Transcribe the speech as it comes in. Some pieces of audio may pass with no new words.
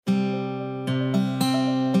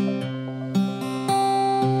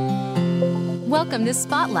Welcome to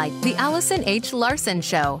Spotlight, the Allison H. Larson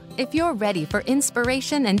Show. If you're ready for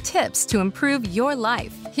inspiration and tips to improve your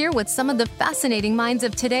life, hear what some of the fascinating minds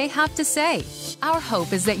of today have to say. Our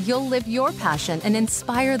hope is that you'll live your passion and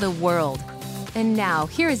inspire the world. And now,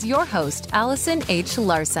 here is your host, Allison H.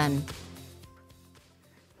 Larson.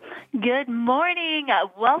 Good morning.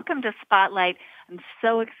 Welcome to Spotlight. I'm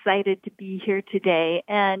so excited to be here today.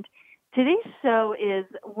 And today's show is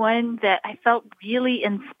one that I felt really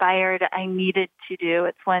inspired I needed to do.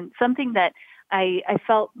 It's something that I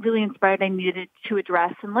felt really inspired I needed to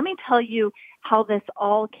address. And let me tell you how this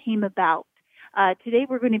all came about. Today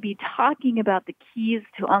we're going to be talking about the keys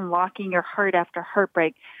to unlocking your heart after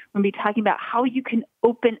heartbreak. We're going to be talking about how you can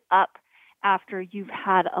open up after you've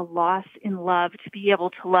had a loss in love to be able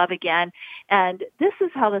to love again. And this is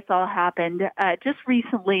how this all happened. Just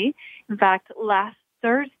recently, in fact, last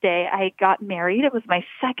Thursday, I got married. It was my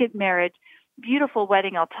second marriage. Beautiful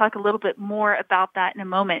wedding. I'll talk a little bit more about that in a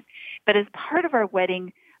moment. But as part of our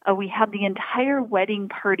wedding, we had the entire wedding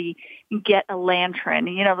party get a lantern.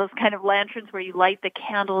 You know, those kind of lanterns where you light the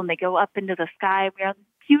candle and they go up into the sky. We're on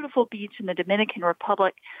this beautiful beach in the Dominican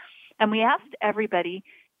Republic. And we asked everybody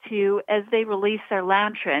to, as they release their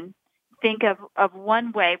lantern, think of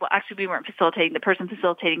one way. Well, actually, we weren't facilitating. The person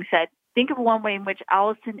facilitating said, think of one way in which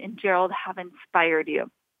Allison and Gerald have inspired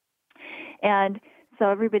you. And so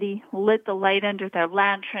everybody lit the light under their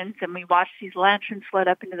lanterns, and we watched these lanterns float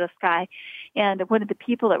up into the sky. And one of the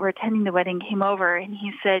people that were attending the wedding came over, and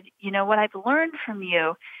he said, you know, what I've learned from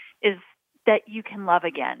you is that you can love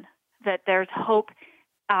again, that there's hope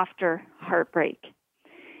after heartbreak.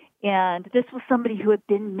 And this was somebody who had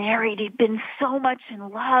been married. He'd been so much in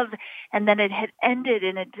love, and then it had ended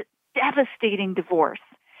in a devastating divorce.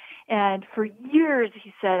 And for years,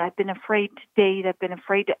 he said, I've been afraid to date. I've been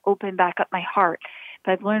afraid to open back up my heart.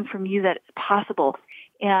 But I've learned from you that it's possible.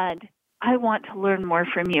 And I want to learn more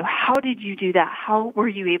from you. How did you do that? How were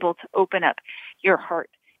you able to open up your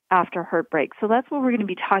heart after heartbreak? So that's what we're going to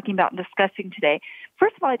be talking about and discussing today.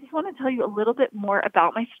 First of all, I just want to tell you a little bit more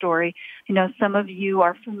about my story. I know some of you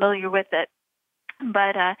are familiar with it.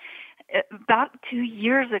 But about 2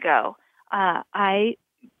 years ago, I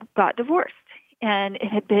got divorced. And it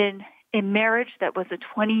had been a marriage that was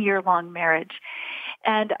a 20-year-long marriage.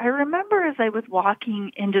 And I remember as I was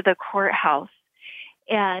walking into the courthouse,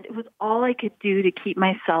 and it was all I could do to keep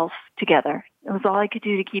myself together. It was all I could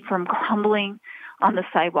do to keep from crumbling on the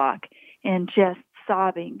sidewalk and just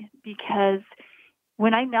sobbing, because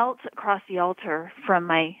when I knelt across the altar from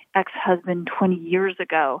my ex-husband 20 years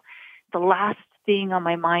ago, the last thing on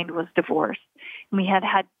my mind was divorce. And we had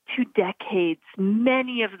 2 decades,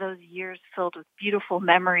 many of those years filled with beautiful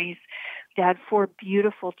memories. We had 4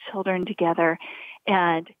 beautiful children together.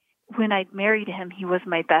 And when I married him, he was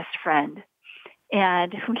my best friend.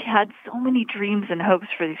 And we had so many dreams and hopes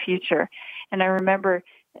for the future. And I remember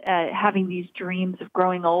having these dreams of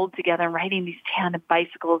growing old together and riding these tandem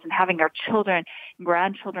bicycles and having our children and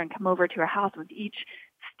grandchildren come over to our house. With each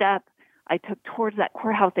step I took towards that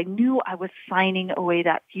courthouse, I knew I was signing away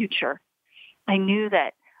that future. I knew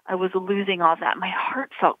that I was losing all that. My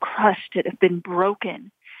heart felt crushed. It had been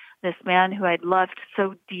broken. This man who I'd loved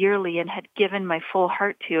so dearly and had given my full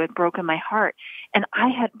heart to had broken my heart. And I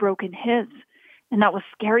had broken his. And that was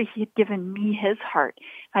scary. He had given me his heart.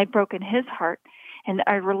 I'd broken his heart. And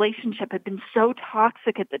our relationship had been so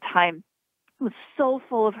toxic at the time. It was so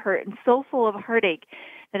full of hurt and so full of heartache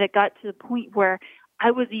that it got to the point where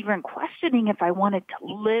I was even questioning if I wanted to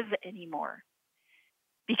live anymore,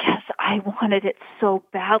 because I wanted it so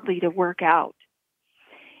badly to work out.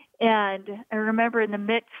 And I remember in the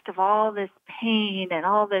midst of all this pain and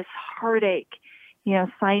all this heartache, you know,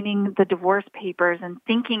 signing the divorce papers and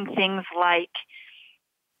thinking things like,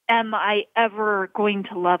 am I ever going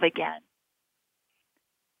to love again?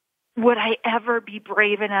 Would I ever be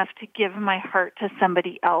brave enough to give my heart to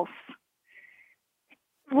somebody else?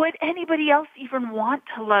 Would anybody else even want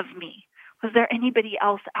to love me? Was there anybody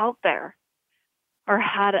else out there? Or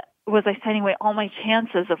was I signing away all my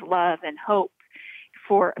chances of love and hope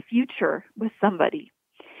for a future with somebody?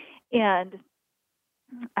 And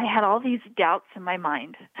I had all these doubts in my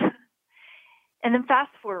mind. And then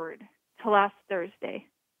fast forward to last Thursday,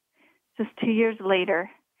 just 2 years later,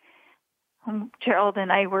 Gerald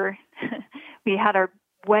and I we had our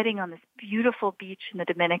wedding on this beautiful beach in the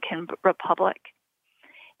Dominican Republic.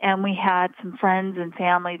 And we had some friends and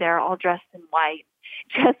family there all dressed in white.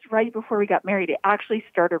 Just right before we got married, it actually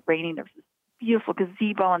started raining. There was this beautiful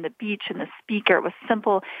gazebo on the beach and the speaker. It was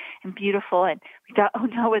simple and beautiful. And we thought, oh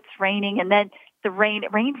no, it's raining. And then it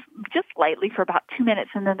rained just lightly for about 2 minutes.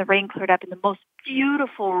 And then the rain cleared up and the most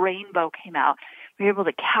beautiful rainbow came out. We were able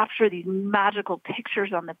to capture these magical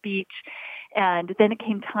pictures on the beach. And then it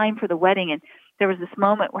came time for the wedding, and there was this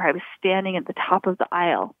moment where I was standing at the top of the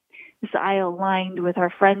aisle, this aisle lined with our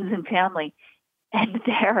friends and family. And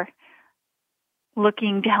there,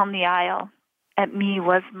 looking down the aisle at me,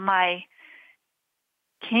 was my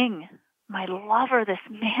king, my lover, this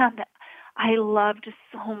man that I loved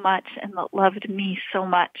so much and that loved me so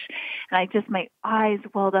much. And my eyes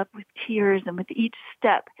welled up with tears, and with each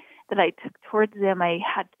step that I took towards him, I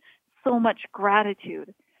had so much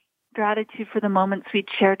gratitude. Gratitude for the moments we'd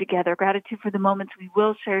shared together, gratitude for the moments we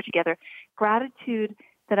will share together, gratitude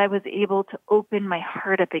that I was able to open my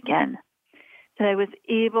heart up again, that I was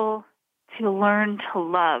able to learn to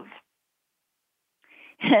love.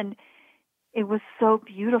 And it was so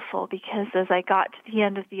beautiful because as I got to the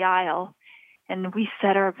end of the aisle and we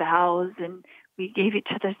said our vows and we gave each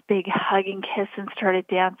other this big hug and kiss and started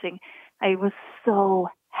dancing, I was so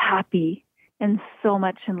happy and so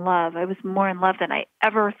much in love. I was more in love than I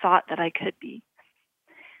ever thought that I could be.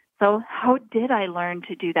 So how did I learn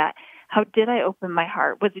to do that? How did I open my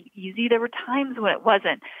heart? Was it easy? There were times when it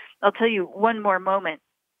wasn't. I'll tell you one more moment.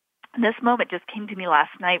 And this moment just came to me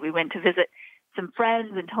last night. We went to visit some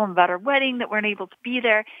friends and told them about our wedding that weren't able to be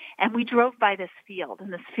there. And we drove by this field,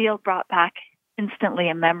 and this field brought back instantly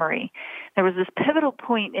a memory. There was this pivotal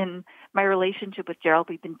point in my relationship with Gerald.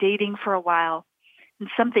 We'd been dating for a while, and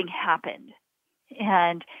something happened.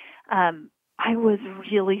 And I was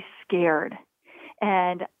really scared,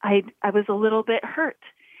 and I was a little bit hurt.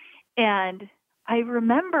 And I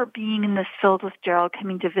remember being in this field with Gerald,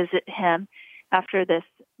 coming to visit him after this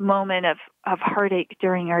moment of heartache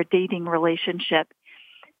during our dating relationship,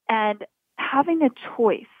 and having a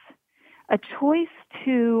choice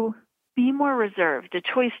to be more reserved, a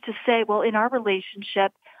choice to say, well, in our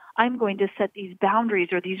relationship, I'm going to set these boundaries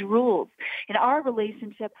or these rules. In our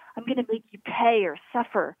relationship, I'm going to make you pay or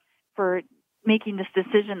suffer for making this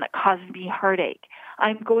decision that caused me heartache.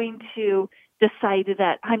 I'm going to decide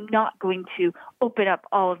that I'm not going to open up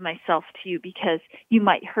all of myself to you because you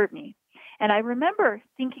might hurt me. And I remember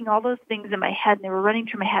thinking all those things in my head, and they were running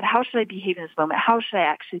through my head. How should I behave in this moment? How should I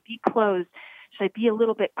actually be closed? Should I be a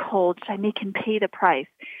little bit cold? Should I make him pay the price?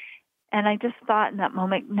 And I just thought in that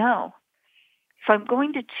moment, no. If I'm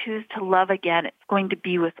going to choose to love again, it's going to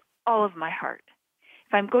be with all of my heart.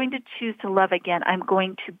 If I'm going to choose to love again, I'm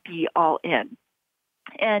going to be all in.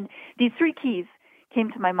 And these 3 keys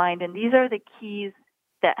came to my mind, and these are the keys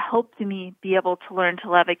that helped me be able to learn to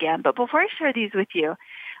love again. But before I share these with you,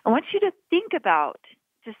 I want you to think about,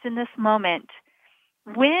 just in this moment,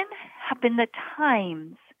 when have been the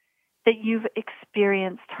times that you've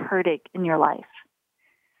experienced heartache in your life?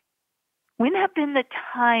 When have been the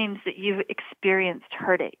times that you've experienced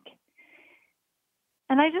heartache?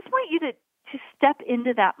 And I just want you to step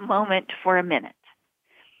into that moment for a minute.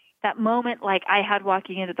 That moment like I had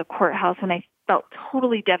walking into the courthouse when I felt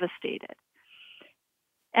totally devastated.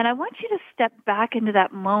 And I want you to step back into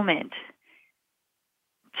that moment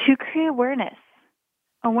to create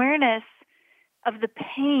awareness of the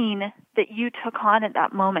pain that you took on at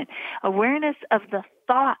that moment, awareness of the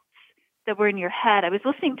thoughts that were in your head. I was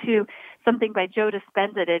listening to something by Joe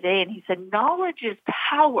Dispenza today, and he said, knowledge is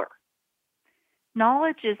power.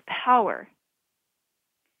 Knowledge is power.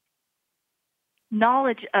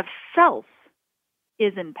 Knowledge of self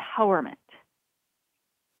is empowerment.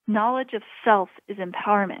 Knowledge of self is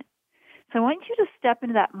empowerment. So I want you to step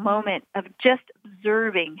into that moment of just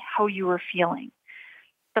observing how you were feeling,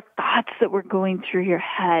 the thoughts that were going through your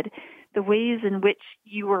head, the ways in which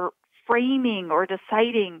you were framing or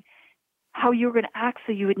deciding how you were going to act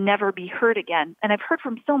so you would never be hurt again. And I've heard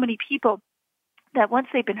from so many people that once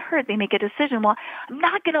they've been hurt, they make a decision, well, I'm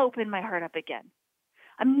not going to open my heart up again.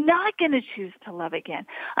 I'm not going to choose to love again.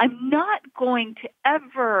 I'm not going to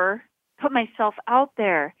ever put myself out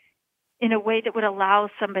there in a way that would allow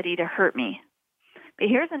somebody to hurt me. But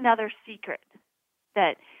here's another secret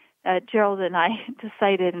that Gerald and I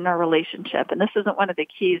decided in our relationship, and this isn't one of the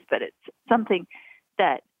keys, but it's something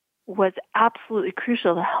that was absolutely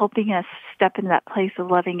crucial to helping us step into that place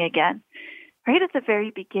of loving again. Right at the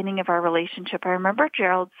very beginning of our relationship, I remember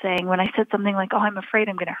Gerald saying, when I said something like, oh, I'm afraid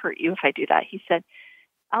I'm going to hurt you if I do that, he said,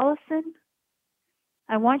 Allison,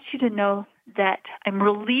 I want you to know that I'm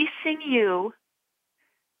releasing you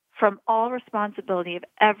from all responsibility of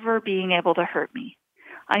ever being able to hurt me.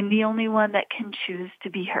 I'm the only one that can choose to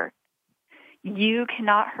be hurt. You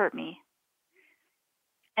cannot hurt me.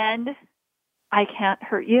 And I can't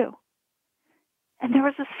hurt you. And there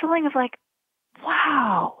was this feeling of like,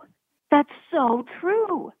 wow, that's so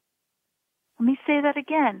true. Let me say that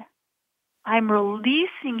again. I'm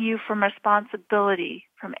releasing you from responsibility,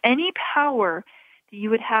 from any power you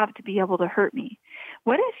would have to be able to hurt me?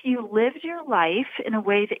 What if you lived your life in a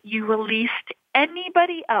way that you released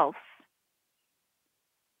anybody else?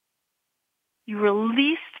 You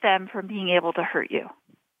released them from being able to hurt you.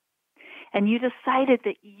 And you decided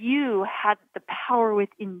that you had the power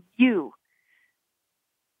within you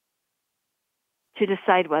to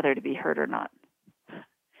decide whether to be hurt or not.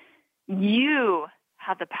 You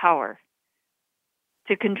had the power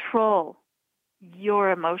to control your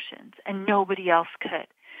emotions, and nobody else could.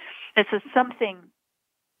 This is something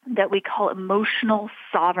that we call emotional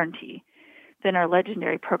sovereignty in our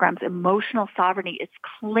legendary programs. Emotional sovereignty is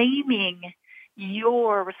claiming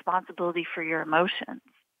your responsibility for your emotions.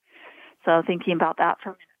 So thinking about that for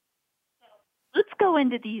a minute. Let's go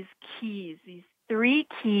into these keys, these 3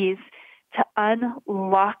 keys to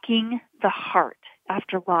unlocking the heart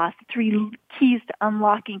after loss, 3 keys to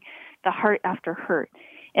unlocking the heart after hurt.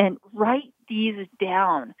 And write these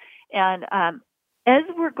down. And as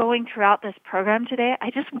we're going throughout this program today,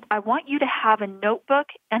 I want you to have a notebook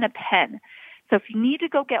and a pen. So if you need to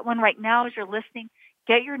go get one right now as you're listening,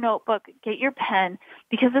 get your notebook, get your pen,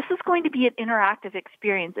 because this is going to be an interactive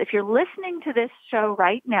experience. If you're listening to this show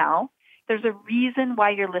right now, there's a reason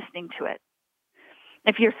why you're listening to it.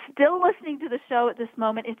 If you're still listening to the show at this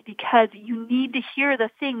moment, it's because you need to hear the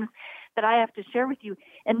things that I have to share with you.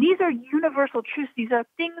 And these are universal truths. These are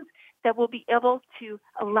things that will be able to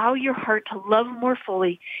allow your heart to love more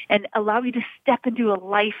fully and allow you to step into a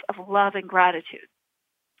life of love and gratitude.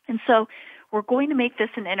 And so we're going to make this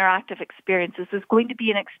an interactive experience. This is going to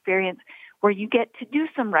be an experience where you get to do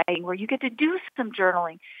some writing, where you get to do some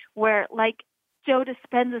journaling, where, like Joe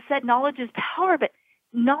Dispenza said, knowledge is power, but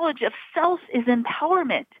knowledge of self is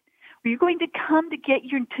empowerment. Where you're going to come to get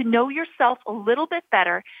to know yourself a little bit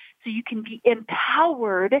better so you can be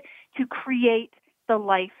empowered to create the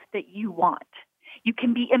life that you want. You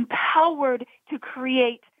can be empowered to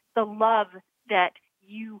create the love that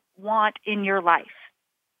you want in your life.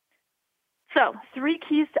 So, 3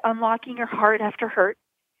 keys to unlocking your heart after hurt.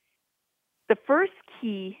 The first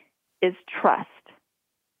key is trust.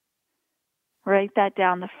 Write that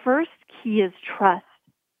down. The first key is trust.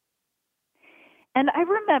 And I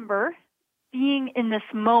remember being in this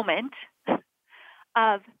moment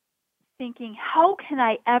of thinking, how can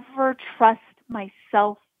I ever trust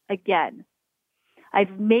myself again?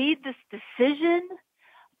 I've made this decision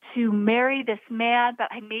to marry this man, but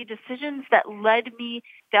I made decisions that led me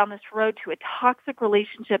down this road to a toxic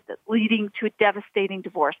relationship that's leading to a devastating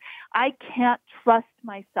divorce. I can't trust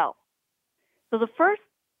myself. So the first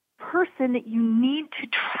person that you need to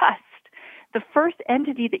trust, the first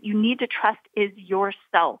entity that you need to trust is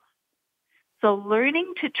yourself. So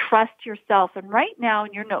learning to trust yourself. And right now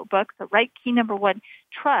in your notebook, so write key number 1,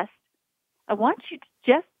 trust. I want you to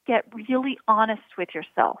just get really honest with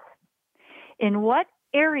yourself. In what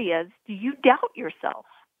areas do you doubt yourself?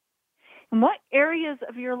 In what areas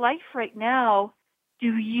of your life right now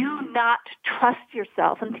do you not trust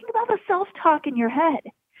yourself? And think about the self-talk in your head.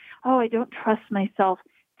 Oh, I don't trust myself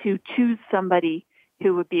to choose somebody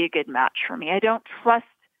who would be a good match for me. I don't trust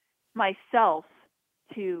myself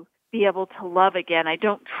to be able to love again. I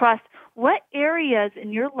don't trust. What areas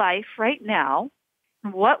in your life right now,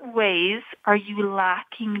 in what ways are you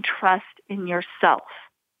lacking trust in yourself?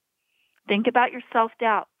 Think about your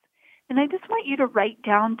self-doubt. And I just want you to write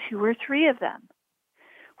down 2 or 3 of them.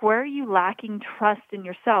 Where are you lacking trust in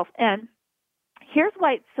yourself? And here's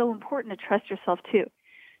why it's so important to trust yourself too.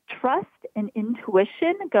 Trust and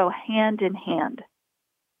intuition go hand in hand.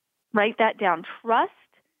 Write that down. Trust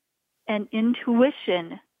and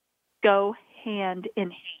intuition go hand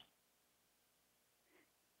in hand.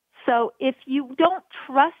 So if you don't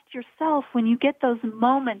trust yourself when you get those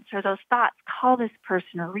moments or those thoughts, call this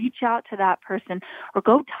person or reach out to that person or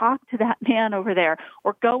go talk to that man over there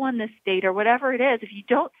or go on this date or whatever it is. If you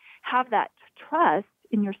don't have that trust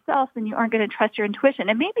in yourself, then you aren't going to trust your intuition.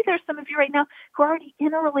 And maybe there's some of you right now who are already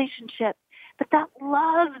in a relationship, but that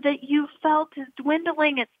love that you felt is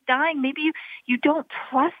dwindling, it's dying. Maybe you don't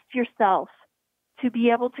trust yourself to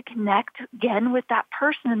be able to connect again with that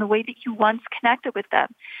person in the way that you once connected with them.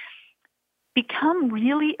 Become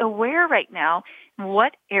really aware right now. In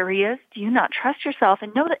what areas do you not trust yourself?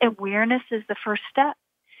 And know that awareness is the first step.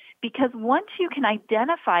 Because once you can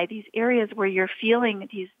identify these areas where you're feeling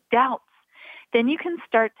these doubts, then you can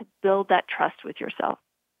start to build that trust with yourself.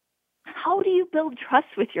 How do you build trust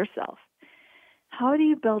with yourself? How do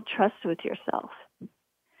you build trust with yourself?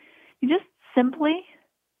 You just simply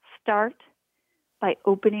start by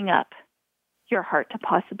opening up your heart to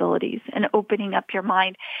possibilities and opening up your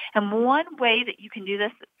mind. And one way that you can do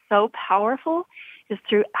this that's so powerful is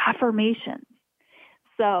through affirmations.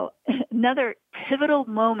 So another pivotal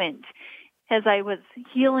moment as I was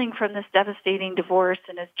healing from this devastating divorce,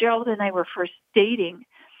 and as Gerald and I were first dating,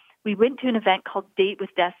 we went to an event called Date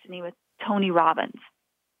with Destiny with Tony Robbins.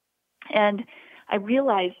 And I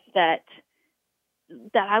realized that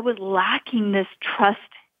I was lacking this trust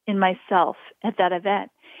in myself at that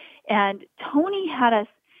event. And Tony had us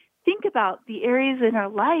think about the areas in our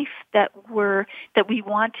life that we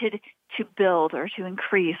wanted to build or to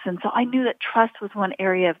increase. And so I knew that trust was one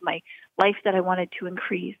area of my life that I wanted to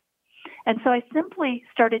increase. And so I simply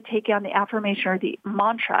started taking on the affirmation or the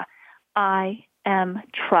mantra, I am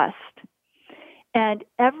trust. And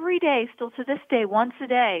every day, still to this day, once a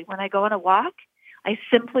day, when I go on a walk, I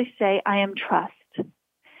simply say, I am trust.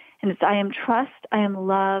 And it's I am trust, I am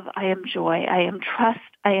love, I am joy. I am trust,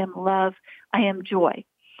 I am love, I am joy.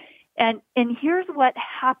 And here's what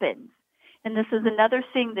happens. And this is another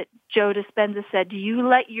thing that Joe Dispenza said. Do you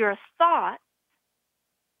let your thoughts,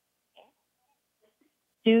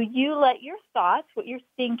 what you're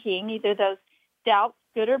thinking, either those doubts,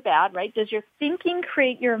 good or bad, right? Does your thinking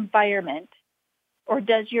create your environment, or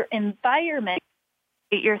does your environment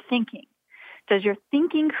create your thinking? Does your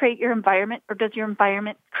thinking create your environment, or does your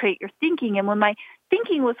environment create your thinking? And when my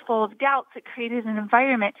thinking was full of doubts, it created an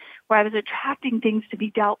environment where I was attracting things to be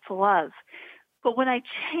doubtful of. But when I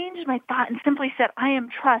changed my thought and simply said, I am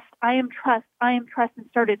trust, I am trust, I am trust, and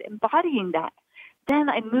started embodying that, then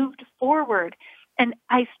I moved forward and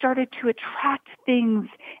I started to attract things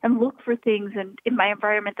and look for things in my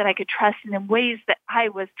environment that I could trust and in ways that I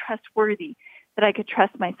was trustworthy, that I could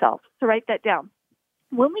trust myself. So write that down.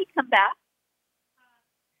 When we come back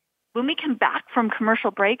from commercial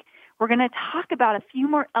break, we're going to talk about a few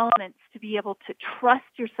more elements to be able to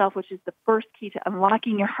trust yourself, which is the first key to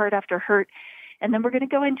unlocking your heart after hurt. And then we're going to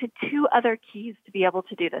go into 2 other keys to be able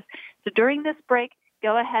to do this. So during this break,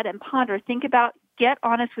 go ahead and ponder, think about, get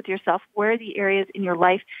honest with yourself. Where are the areas in your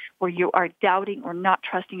life where you are doubting or not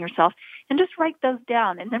trusting yourself? And just write those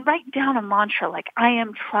down. And then write down a mantra like, I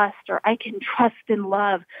am trust, or I can trust in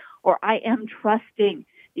love, or I am trusting,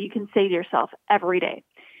 that you can say to yourself every day.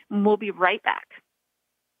 And we'll be right back.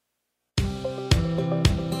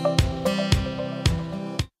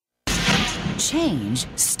 Change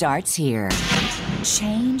starts here.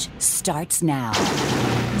 Change starts now.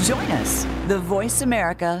 Join us, the Voice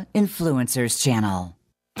America Influencers Channel.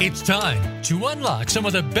 It's time to unlock some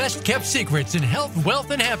of the best-kept secrets in health,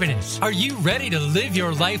 wealth, and happiness. Are you ready to live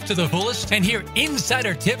your life to the fullest and hear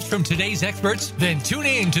insider tips from today's experts? Then tune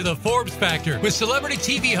in to The Forbes Factor with celebrity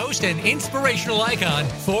TV host and inspirational icon,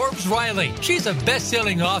 Forbes Riley. She's a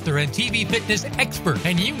best-selling author and TV fitness expert,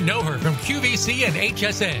 and you know her from QVC and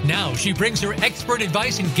HSN. Now she brings her expert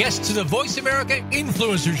advice and guests to the Voice America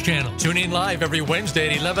Influencers Channel. Tune in live every Wednesday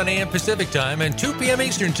at 11 a.m. Pacific Time and 2 p.m.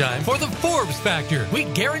 Eastern Time for The Forbes Factor. We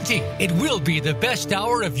guarantee it will be the best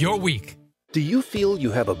hour of your week. Do you feel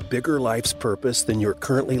you have a bigger life's purpose than you're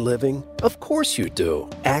currently living? Of course you do.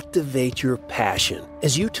 Activate your passion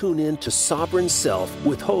as you tune in to Sovereign Self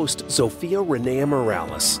with host Zofia Renea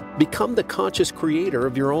Morales. Become the conscious creator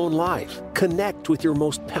of your own life. Connect with your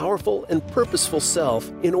most powerful and purposeful self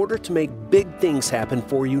in order to make big things happen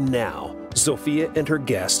for you now. Zofia and her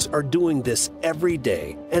guests are doing this every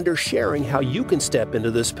day and are sharing how you can step into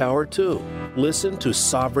this power too. Listen to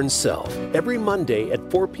Sovereign Self every Monday at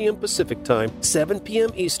 4 p.m. Pacific Time, 7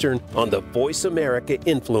 p.m. Eastern on the Voice America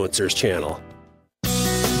Influencers Channel.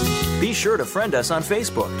 Be sure to friend us on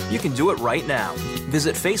Facebook. You can do it right now.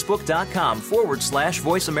 Visit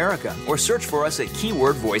facebook.com/Voice America or search for us at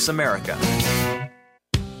keyword Voice America.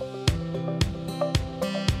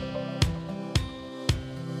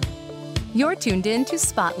 You're tuned in to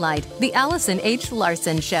Spotlight, the Allison H.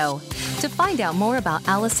 Larson Show. To find out more about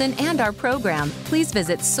Allison and our program, please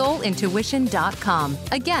visit soulintuition.com.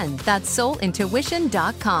 Again, that's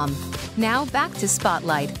soulintuition.com. Now back to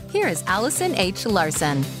Spotlight. Here is Allison H.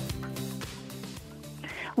 Larson.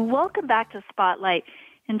 Welcome back to Spotlight.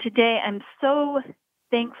 And today I'm so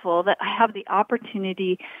thankful that I have the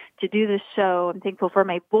opportunity to do this show. I'm thankful for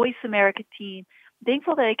my Voice America team.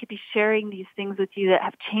 Thankful that I could be sharing these things with you that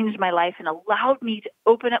have changed my life and allowed me to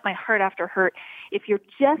open up my heart after hurt. If you're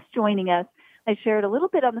just joining us, I shared a little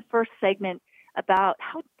bit on the first segment about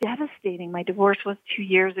how devastating my divorce was 2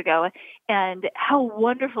 years ago and how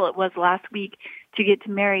wonderful it was last week to get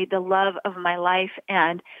to marry the love of my life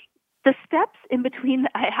and the steps in between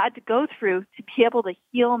that I had to go through to be able to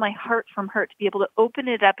heal my heart from hurt, to be able to open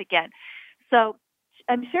it up again. So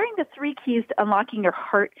I'm sharing the 3 keys to unlocking your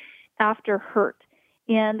heart after hurt.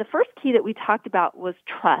 And the first key that we talked about was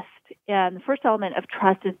trust. And the first element of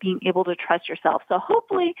trust is being able to trust yourself. So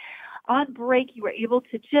hopefully on break, you were able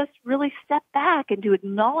to just really step back and to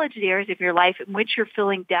acknowledge the areas of your life in which you're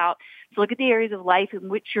feeling doubt. So look at the areas of life in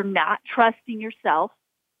which you're not trusting yourself.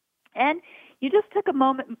 And you just took a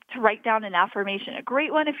moment to write down an affirmation. A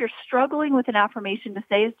great one if you're struggling with an affirmation to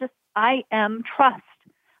say is just, I am trust.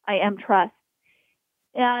 I am trust.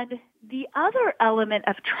 And the other element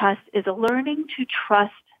of trust is learning to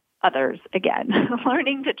trust others again,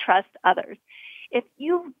 learning to trust others. If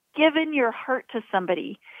you've given your heart to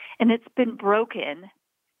somebody and it's been broken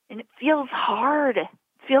and it feels hard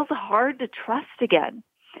to trust again.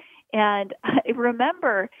 And I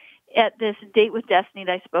remember at this Date with Destiny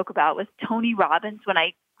that I spoke about with Tony Robbins, when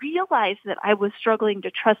I realized that I was struggling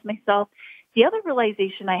to trust myself, the other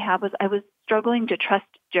realization I had was I was struggling to trust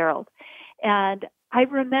Gerald. And I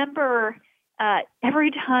remember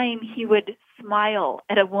every time he would smile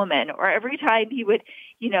at a woman or every time he would,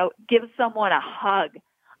 give someone a hug,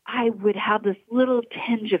 I would have this little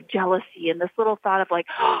tinge of jealousy and this little thought of like,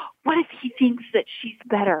 oh, what if he thinks that she's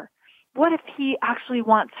better? What if he actually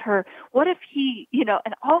wants her? What if he,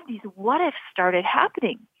 and all of these what ifs started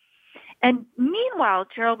happening. And meanwhile,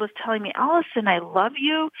 Gerald was telling me, Allison, I love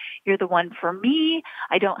you. You're the one for me.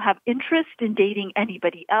 I don't have interest in dating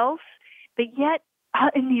anybody else. But yet,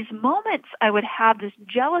 in these moments, I would have this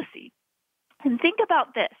jealousy. And think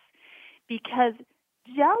about this, because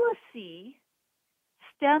jealousy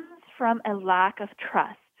stems from a lack of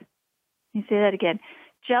trust. Let me say that again.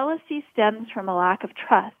 Jealousy stems from a lack of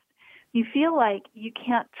trust. You feel like you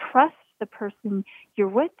can't trust the person you're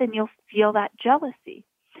with, then you'll feel that jealousy.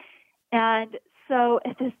 And so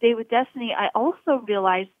at this Date with Destiny, I also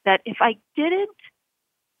realized that if I didn't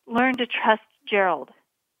learn to trust Gerald,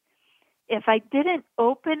 if I didn't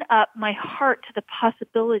open up my heart to the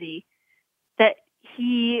possibility that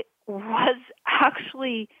he was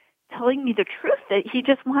actually telling me the truth, that he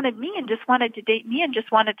just wanted me and just wanted to date me and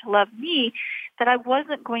just wanted to love me, that I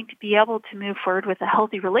wasn't going to be able to move forward with a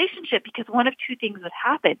healthy relationship, because one of two things would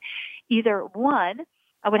happen. Either one,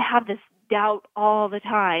 I would have this doubt all the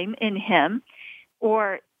time in him,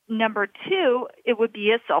 or number two, it would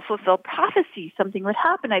be a self-fulfilled prophecy. Something would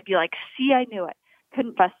happen. I'd be like, see, I knew it.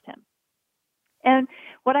 Couldn't trust him. And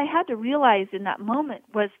what I had to realize in that moment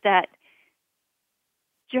was that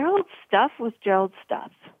Gerald's stuff was Gerald's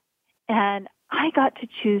stuff. And I got to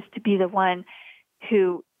choose to be the one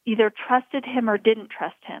who either trusted him or didn't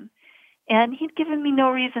trust him. And he'd given me no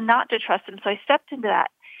reason not to trust him, so I stepped into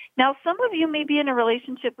that. Now, some of you may be in a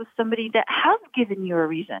relationship with somebody that has given you a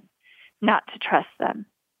reason not to trust them,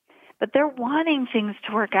 but they're wanting things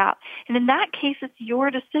to work out. And in that case, it's your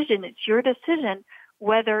decision. It's your decision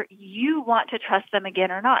whether you want to trust them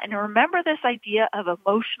again or not. And remember this idea of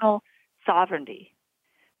emotional sovereignty,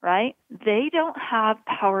 right? They don't have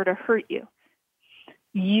power to hurt you.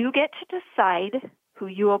 You get to decide who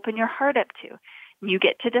you open your heart up to. You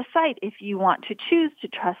get to decide if you want to choose to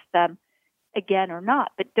trust them again or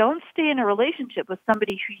not. But don't stay in a relationship with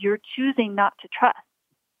somebody who you're choosing not to trust.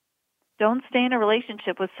 Don't stay in a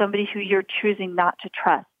relationship with somebody who you're choosing not to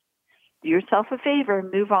trust. Do yourself a favor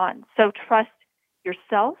and move on. So trust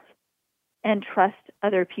yourself and trust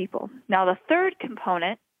other people. Now, the third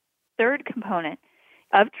component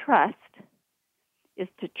of trust is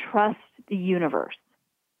to trust the universe.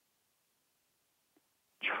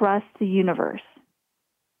 Trust the universe.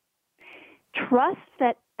 Trust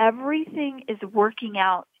that everything is working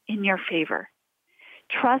out in your favor.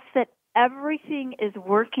 Trust that everything is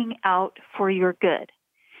working out for your good.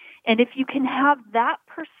 And if you can have that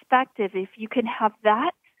perspective, if you can have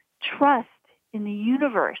that trust in the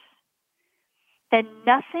universe, then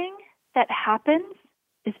nothing that happens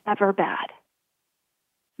is ever bad.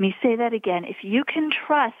 Let me say that again. If you can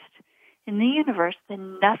trust in the universe,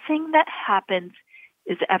 then nothing that happens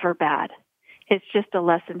is ever bad. It's just a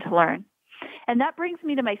lesson to learn. And that brings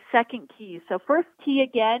me to my second key. So first key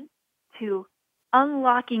again to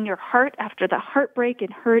unlocking your heart after the heartbreak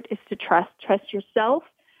and hurt is to trust. Trust yourself,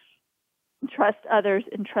 trust others,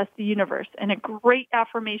 and trust the universe. And a great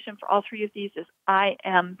affirmation for all three of these is, I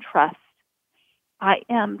am trust. I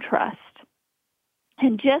am trust.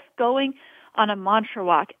 And just going on a mantra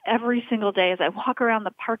walk every single day as I walk around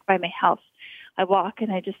the park by my house, I walk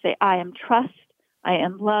and I just say, I am trust. I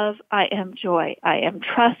am love. I am joy. I am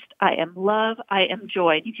trust. I am love. I am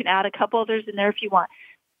joy. You can add a couple others in there if you want.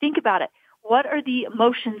 Think about it. What are the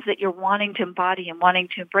emotions that you're wanting to embody and wanting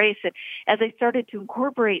to embrace? And as I started to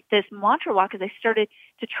incorporate this mantra walk, as I started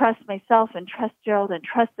to trust myself and trust Gerald and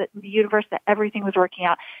trust that the universe, that everything was working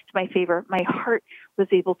out to my favor, my heart was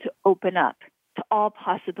able to open up to all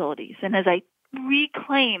possibilities. And as I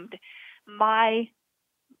reclaimed my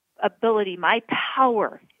ability, my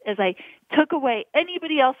power as I took away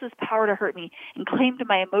anybody else's power to hurt me and claimed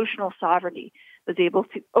my emotional sovereignty, was able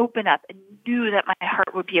to open up and knew that my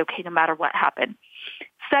heart would be okay no matter what happened.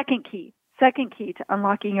 Second key to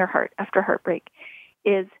unlocking your heart after heartbreak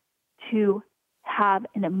is to have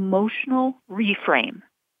an emotional reframe.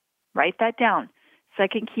 Write that down.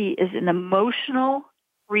 Second key is an emotional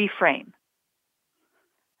reframe.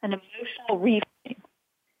 An emotional reframe.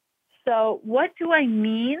 So what do I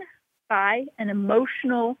mean by an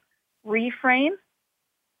emotional reframe?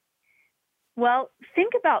 Well,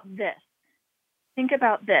 think about this.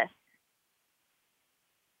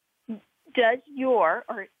 Does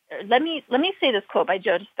let me say this quote by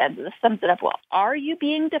Joe Dispenza. This sums it up well. Are you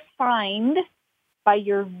being defined by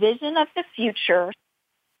your vision of the future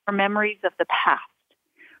or memories of the past?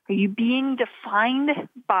 Are you being defined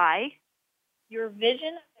by your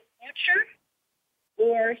vision of the future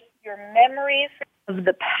or your memories of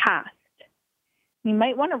the past? You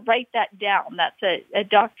might want to write that down. That's a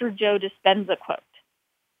Dr. Joe Dispenza quote.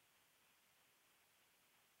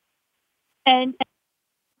 And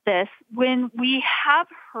this, when we have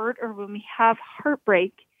hurt or when we have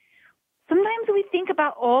heartbreak, sometimes we think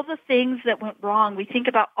about all the things that went wrong. We think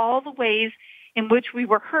about all the ways in which we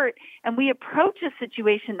were hurt, and we approach a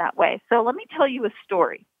situation that way. So let me tell you a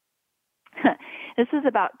story. This is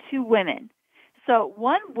about two women. So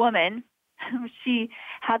one woman, she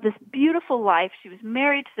had this beautiful life. She was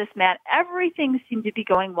married to this man. Everything seemed to be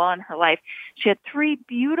going well in her life. She had 3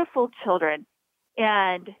 beautiful children,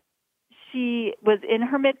 and she was in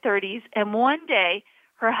her mid-30s. And one day,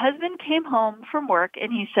 her husband came home from work,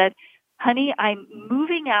 and he said, "Honey, I'm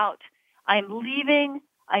moving out. I'm leaving.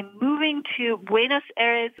 I'm moving to Buenos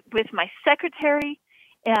Aires with my secretary,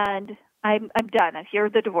 and I'm done. Here are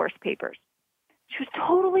the divorce papers." She was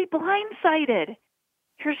totally blindsided.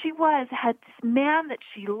 Here she was, had this man that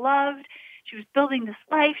she loved. She was building this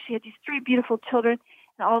life. She had these 3 beautiful children,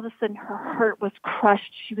 and all of a sudden her heart was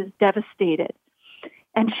crushed. She was devastated.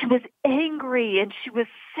 And she was angry, and she was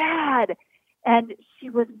sad, and she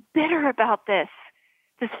was bitter about this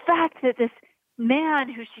fact that this man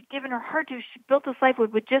who she'd given her heart to, she built this life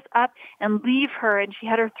with, would just up and leave her, and she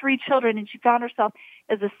had her 3 children, and she found herself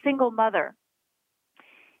as a single mother.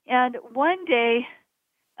 And one day,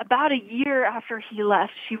 about a year after he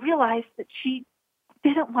left, she realized that she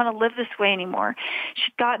didn't want to live this way anymore.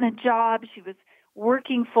 She'd gotten a job. She was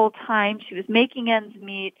working full time. She was making ends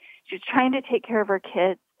meet. She was trying to take care of her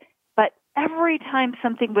kids. But every time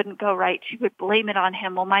something wouldn't go right, she would blame it on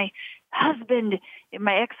him. Well, my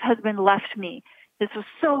ex-husband left me. This was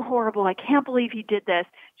so horrible. I can't believe he did this.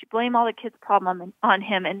 She blamed all the kids' problem on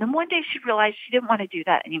him. And then one day she realized she didn't want to do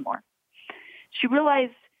that anymore. She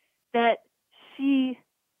realized that she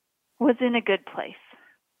was in a good place,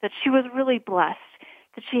 that she was really blessed,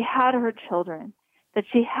 that she had her children, that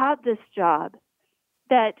she had this job,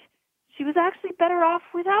 that she was actually better off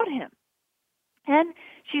without him. And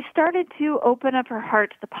she started to open up her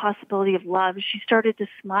heart to the possibility of love. She started to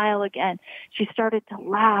smile again. She started to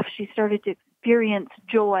laugh. She started to experience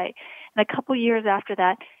joy. And a couple years after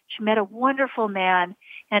that, she met a wonderful man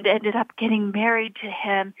and ended up getting married to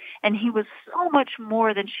him. And he was so much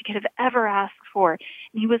more than she could have ever asked for.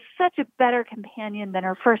 And he was such a better companion than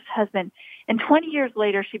her first husband. And 20 years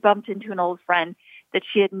later, she bumped into an old friend that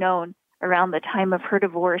she had known around the time of her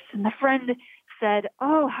divorce. And the friend said,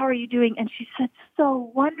 "Oh, how are you doing?" And she said,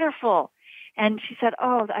 "So wonderful." And she said,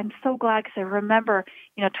 "Oh, I'm so glad because I remember,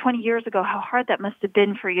 20 years ago, how hard that must have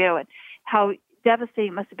been for you and how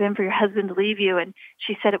devastating it must have been for your husband to leave you." And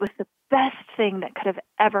she said, "It was the best thing that could have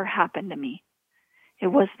ever happened to me. It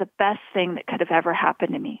was the best thing that could have ever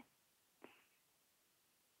happened to me."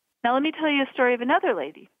 Now, let me tell you a story of another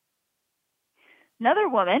lady. Another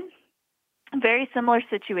woman, a very similar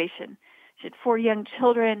situation. She had 4 young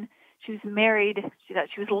children. She was married. She thought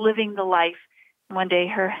she was living the life. One day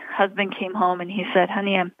her husband came home and he said,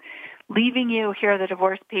 "Honey, I'm leaving you. Here are the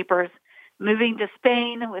divorce papers. Moving to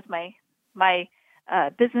Spain with my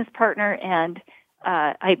business partner, and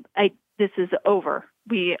this is over.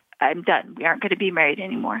 I'm done. We aren't going to be married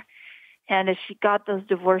anymore." And as she got those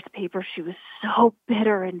divorce papers, she was so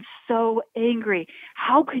bitter and so angry.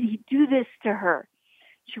 How could he do this to her?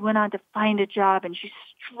 She went on to find a job, and she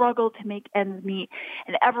struggled to make ends meet.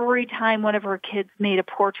 And every time one of her kids made a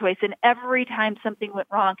poor choice, and every time something went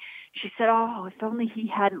wrong, she said, "Oh, if only he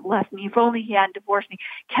hadn't left me. If only he hadn't divorced me.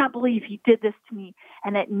 Can't believe he did this to me."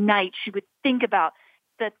 And at night, she would think about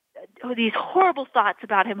these horrible thoughts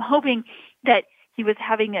about him, hoping that he was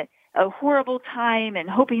having a horrible time and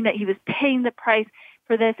hoping that he was paying the price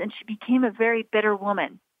for this. And she became a very bitter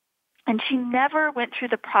woman. And she never went through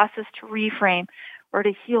the process to reframe or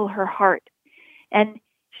to heal her heart. And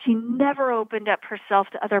She never opened up herself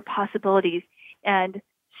to other possibilities. And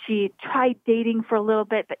she tried dating for a little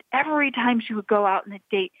bit, but every time she would go out on a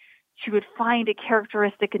date, she would find a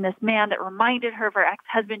characteristic in this man that reminded her of her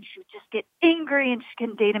ex-husband. She would just get angry and she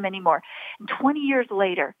couldn't date him anymore. And 20 years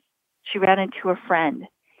later, she ran into a friend.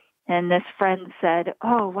 And this friend said,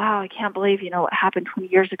 "Oh, wow, I can't believe, what happened 20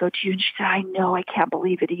 years ago to you." And she said, "I know, I can't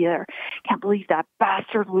believe it either. Can't believe that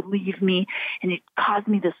bastard would leave me. And it caused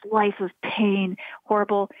me this life of pain,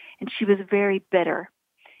 horrible." And she was very bitter.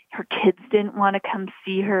 Her kids didn't want to come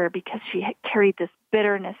see her because she had carried this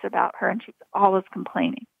bitterness about her, and she was always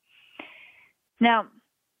complaining. Now,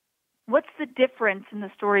 what's the difference in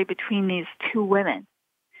the story between these two women?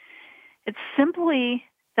 It's simply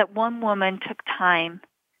that one woman took time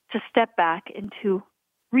to step back and to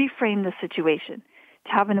reframe the situation,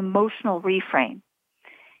 to have an emotional reframe.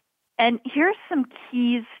 And here's some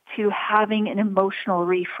keys to having an emotional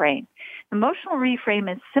reframe. Emotional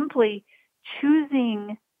reframe is simply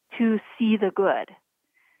choosing to see the good.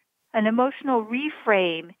 An emotional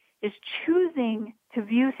reframe is choosing to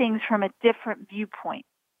view things from a different viewpoint.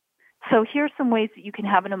 So here's some ways that you can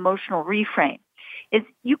have an emotional reframe. Is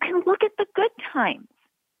you can look at the good times.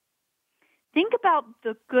 Think about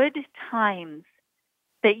the good times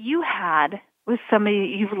that you had with somebody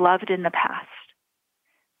that you've loved in the past.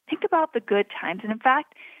 Think about the good times. And in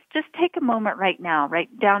fact, just take a moment right now,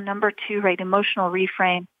 write down number 2, write emotional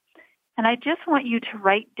reframe. And I just want you to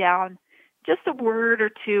write down just a word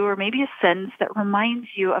or two or maybe a sentence that reminds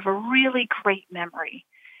you of a really great memory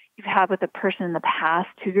you've had with a person in the past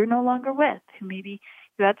who you're no longer with, who maybe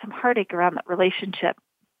you had some heartache around that relationship.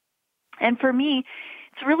 And for me,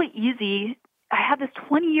 it's really easy. I had this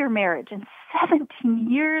 20-year marriage, and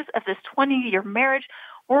 17 years of this 20-year marriage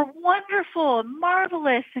were wonderful and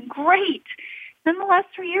marvelous and great. Then the last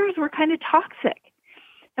 3 years were kind of toxic.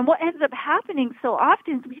 And what ends up happening so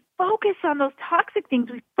often is we focus on those toxic things.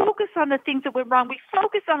 We focus on the things that went wrong. We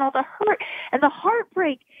focus on all the hurt and the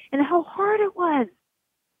heartbreak and how hard it was.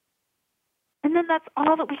 And then that's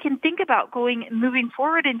all that we can think about moving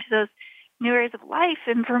forward into those new areas of life.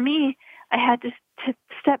 And for me, I had to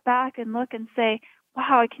step back and look and say,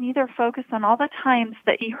 wow, I can either focus on all the times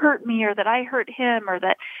that he hurt me or that I hurt him or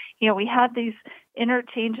that, we had these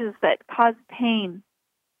interchanges that caused pain.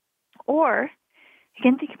 Or I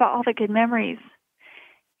can think about all the good memories.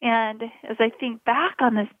 And as I think back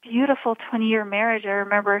on this beautiful 20-year marriage, I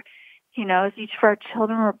remember, as each of our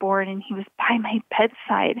children were born and he was by my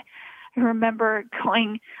bedside. I remember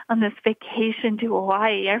going on this vacation to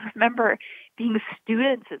Hawaii. I remember being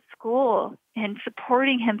students at school and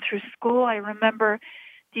supporting him through school. I remember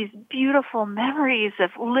these beautiful memories of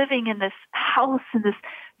living in this house in this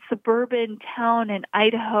suburban town in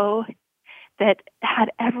Idaho that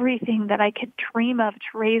had everything that I could dream of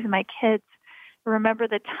to raise my kids. I remember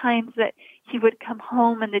the times that he would come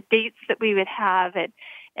home and the dates that we would have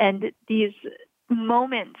and these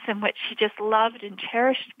moments in which he just loved and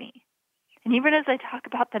cherished me. And even as I talk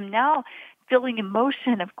about them now, feeling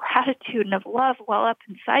emotion of gratitude and of love well up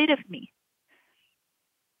inside of me.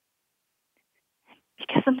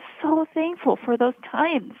 Because I'm so thankful for those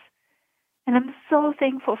times. And I'm so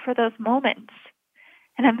thankful for those moments.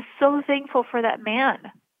 And I'm so thankful for that man.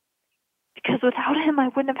 Because without him, I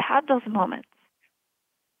wouldn't have had those moments.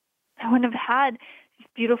 I wouldn't have had these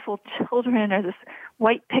beautiful children or this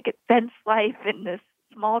white picket fence life in this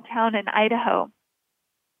small town in Idaho.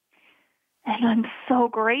 And I'm so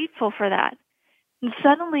grateful for that. And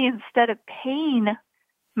suddenly, instead of pain,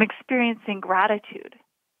 I'm experiencing gratitude.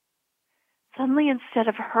 Suddenly, instead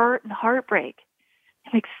of hurt and heartbreak,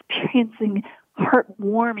 I'm experiencing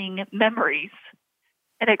heartwarming memories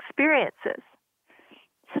and experiences.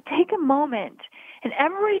 So take a moment, and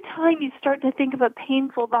every time you start to think of a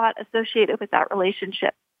painful thought associated with that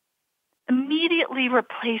relationship, immediately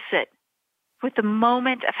replace it with a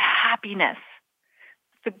moment of happiness,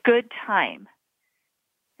 the good time.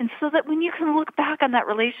 And so that when you can look back on that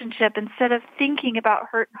relationship, instead of thinking about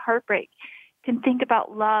hurt and heartbreak, you can think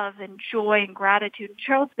about love and joy and gratitude. And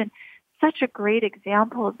Charles has been such a great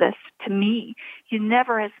example of this to me. He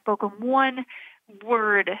never has spoken one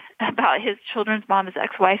word about his children's mom, his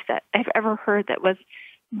ex-wife, that I've ever heard that was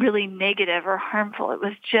really negative or harmful. It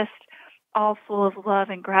was just all full of love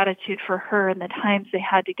and gratitude for her and the times they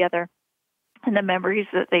had together and the memories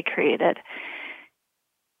that they created.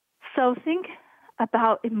 So think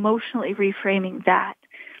about emotionally reframing that,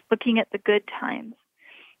 looking at the good times.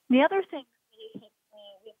 The other thing with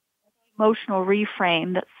emotional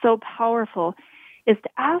reframe that's so powerful is to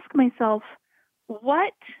ask myself,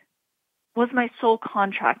 what was my soul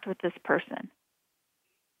contract with this person?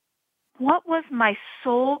 What was my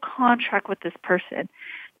soul contract with this person?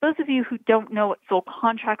 those of you who don't know what soul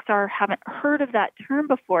contracts are, haven't heard of that term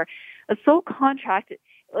before, a soul contract,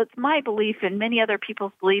 it's my belief and many other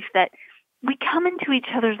people's belief that we come into each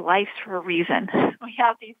other's lives for a reason. We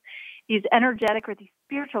have these energetic or these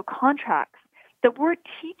spiritual contracts that we're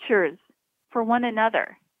teachers for one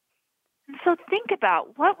another. And so think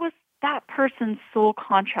about, what was that person's soul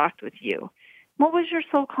contract with you? What was your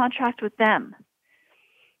soul contract with them?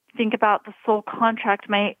 Think about the soul contract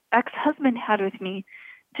my ex-husband had with me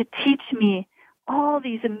to teach me all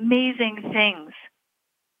these amazing things,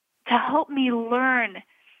 to help me learn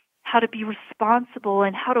how to be responsible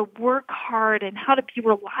and how to work hard and how to be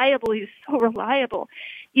reliable. He was so reliable.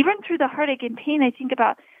 Even through the heartache and pain, I think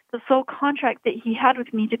about the soul contract that he had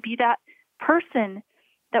with me to be that person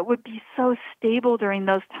that would be so stable during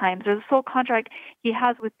those times, or the soul contract he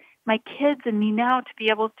has with my kids and me now to be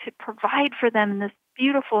able to provide for them in this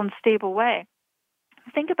beautiful and stable way.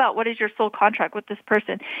 Think about, what is your soul contract with this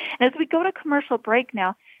person? And as we go to commercial break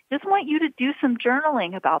now, just want you to do some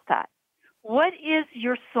journaling about that. What is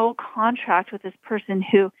your soul contract with this person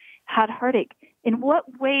who had heartache? In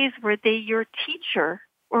what ways were they your teacher,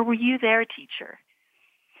 or were you their teacher?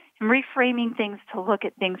 And reframing things to look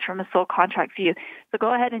at things from a soul contract view. So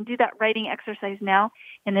go ahead and do that writing exercise now.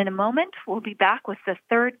 And in a moment, we'll be back with the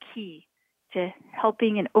third key to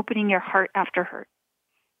helping and opening your heart after hurt.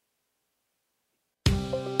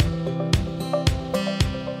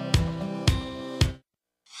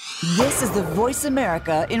 This is the Voice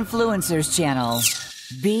America Influencers Channel.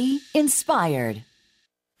 Be inspired.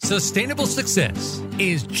 Sustainable success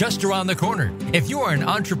is just around the corner. If you are an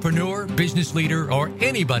entrepreneur, business leader, or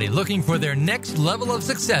anybody looking for their next level of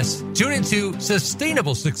success, tune into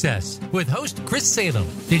Sustainable Success with host Chris Salem.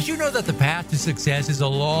 Did you know that the path to success is a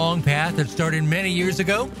long path that started many years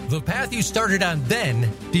ago? The path you started on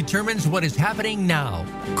then determines what is happening now.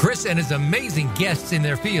 Chris and his amazing guests in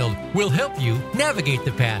their field will help you navigate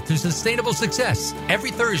the path to sustainable success every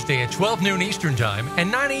Thursday at 12 noon Eastern Time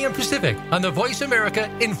and 9 a.m. Pacific on the Voice America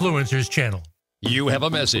Influencers Channel. You have a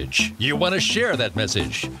message. You want to share that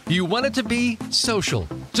message. You want it to be social,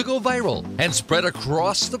 to go viral, and spread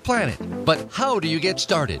across the planet. But how do you get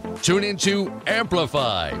started? Tune into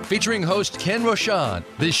Amplify, featuring host Ken Rochon.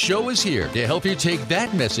 This show is here to help you take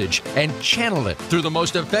that message and channel it through the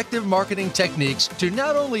most effective marketing techniques to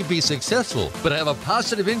not only be successful, but have a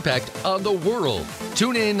positive impact on the world.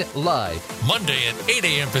 Tune in live Monday at 8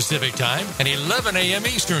 a.m. Pacific Time and 11 a.m.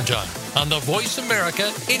 Eastern Time on the Voice America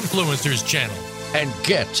Influencers Channel. and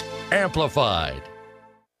get amplified.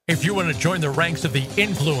 If you want to join the ranks of the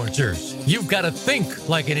influencers, you've got to think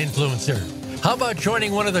like an influencer. How about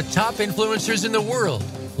joining one of the top influencers in the world,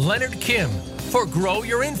 Leonard Kim, for Grow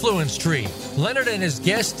Your Influence Tree? Leonard and his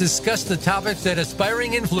guests discuss the topics that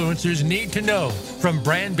aspiring influencers need to know, from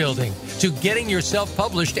brand building to getting yourself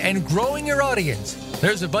published and growing your audience.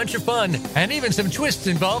 There's a bunch of fun and even some twists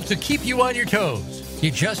involved to keep you on your toes. You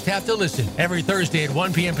just have to listen every Thursday at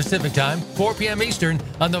 1 p.m. Pacific Time, 4 p.m. Eastern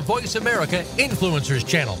on the Voice America Influencers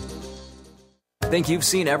Channel. Think you've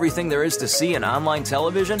seen everything there is to see in online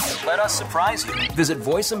television? Let us surprise you. Visit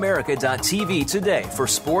voiceamerica.tv today for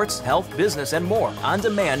sports, health, business, and more on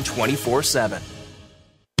demand 24/7.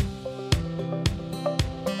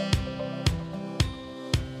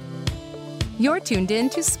 You're tuned in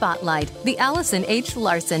to Spotlight, the Allison H.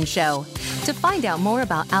 Larson Show. To find out more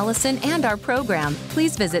about Allison and our program,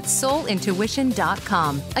 please visit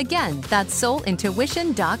soulintuition.com. Again, that's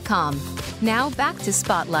soulintuition.com. Now back to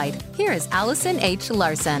Spotlight. Here is Allison H.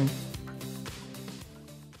 Larson.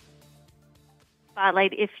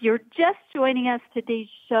 Spotlight. If you're just joining us, today's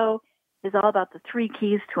show is all about the 3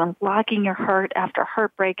 keys to unlocking your heart after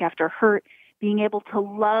heartbreak, after hurt, being able to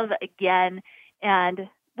love again. And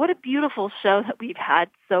what a beautiful show that we've had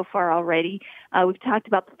so far already. We've talked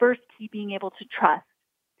about the first key, being able to trust.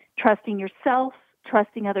 Trusting yourself,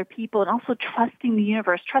 trusting other people, and also trusting the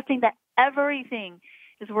universe, trusting that everything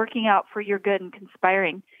is working out for your good and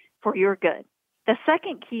conspiring for your good. The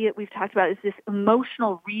second key that we've talked about is this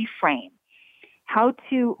emotional reframe. How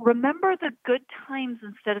to remember the good times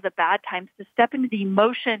instead of the bad times, to step into the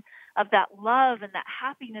emotion of that love and that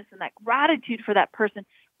happiness and that gratitude for that person,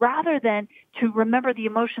 rather than to remember the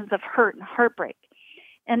emotions of hurt and heartbreak.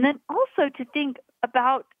 And then also to think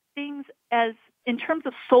about things as in terms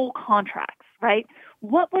of soul contracts, right?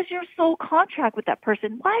 What was your soul contract with that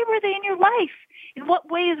person? Why were they in your life? In what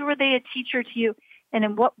ways were they a teacher to you? And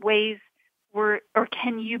in what ways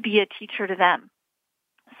can you be a teacher to them?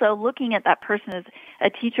 So looking at that person as a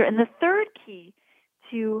teacher. And the third key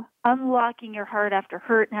to unlocking your heart after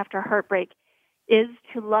hurt and after heartbreak is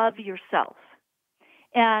to love yourself.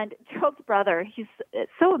 And Gerald's brother, he's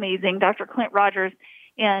so amazing, Dr. Clint Rogers,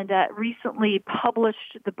 and recently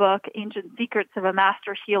published the book, Ancient Secrets of a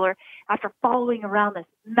Master Healer, after following around this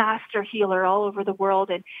master healer all over the world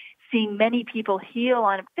and seeing many people heal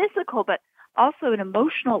on a physical but also an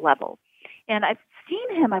emotional level. And I've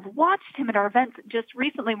seen him, I've watched him at our events. Just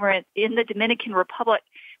recently, we're in the Dominican Republic.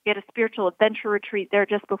 We had a spiritual adventure retreat there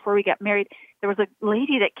just before we got married. There was a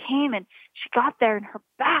lady that came, and she got there, and her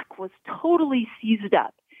back was totally seized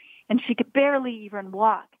up, and she could barely even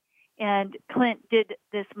walk. And Clint did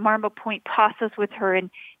this marble point process with her, and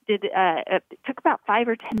it took about 5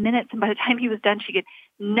 or 10 minutes. And by the time he was done, she could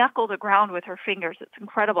knuckle the ground with her fingers. It's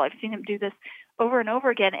incredible. I've seen him do this over and over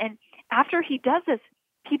again. And after he does this,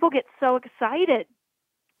 people get so excited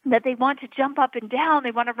that they want to jump up and down.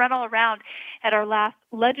 They want to run all around. At our last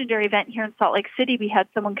legendary event here in Salt Lake City, we had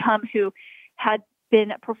someone come who had been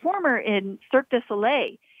a performer in Cirque du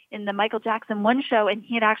Soleil in the Michael Jackson 1 show, and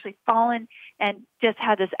he had actually fallen and just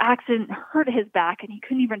had this accident, hurt his back, and he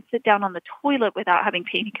couldn't even sit down on the toilet without having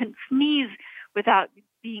pain. He couldn't sneeze without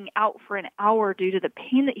being out for an hour due to the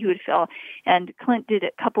pain that he would feel. And Clint did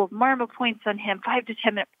a couple of marble points on him, 5 to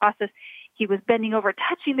 10 minute process. He was bending over,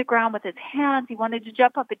 touching the ground with his hands. He wanted to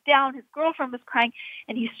jump up and down. His girlfriend was crying,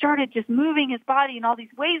 and he started just moving his body in all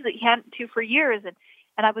these ways that he hadn't to for years.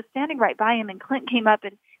 And I was standing right by him, and Clint came up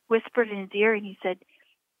and whispered in his ear, and he said,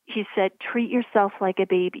 treat yourself like a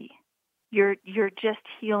baby. You're just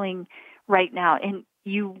healing right now, and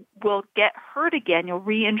you will get hurt again. You'll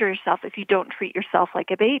re-injure yourself if you don't treat yourself like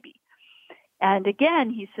a baby. And again,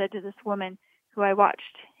 he said to this woman who I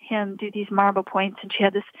watched him do these marble points, and she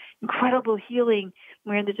had this incredible healing.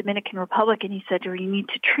 We're in the Dominican Republic, and he said to her, you need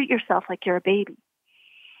to treat yourself like you're a baby.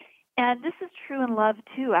 And this is true in love,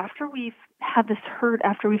 too. After we've had this hurt,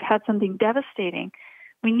 after we've had something devastating,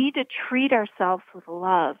 we need to treat ourselves with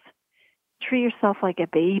love. Treat yourself like a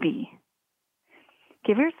baby.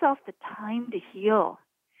 Give yourself the time to heal.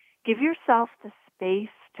 Give yourself the space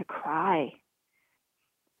to cry.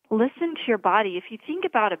 Listen to your body. If you think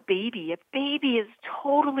about a baby is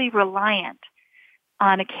totally reliant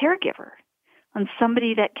on a caregiver, on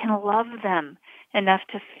somebody that can love them enough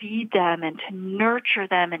to feed them and to nurture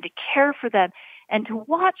them and to care for them and to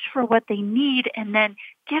watch for what they need and then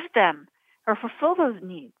give them or fulfill those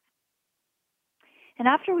needs. And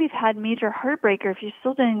after we've had major heartbreak, or if you're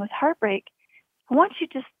still dealing with heartbreak, I want you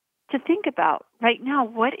just to think about right now,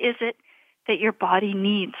 what is it that your body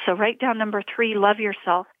needs? So write down number 3, love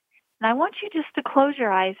yourself. And I want you just to close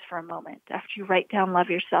your eyes for a moment after you write down love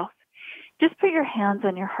yourself. Just put your hands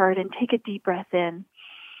on your heart and take a deep breath in.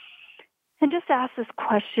 And just ask this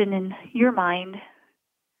question in your mind.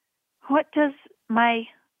 What do I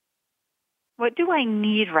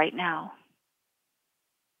need right now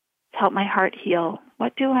to help my heart heal?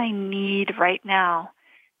 What do I need right now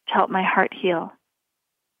to help my heart heal?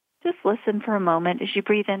 Just listen for a moment as you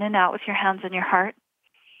breathe in and out with your hands on your heart.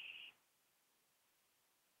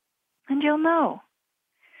 And you'll know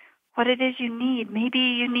what it is you need. Maybe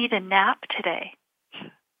you need a nap today.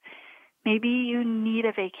 Maybe you need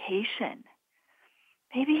a vacation.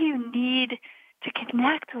 Maybe you need to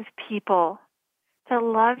connect with people, to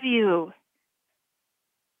love you.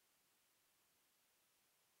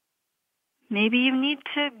 Maybe you need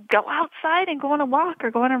to go outside and go on a walk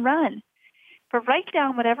or go on a run. But write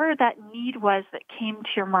down whatever that need was that came to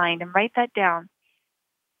your mind and write that down.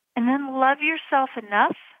 And then love yourself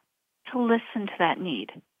enough to listen to that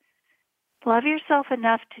need. Love yourself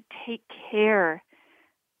enough to take care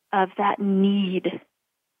of that need.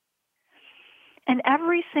 And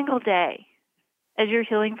every single day, as you're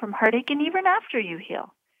healing from heartache and even after you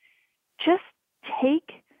heal, just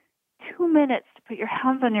take 2 minutes to put your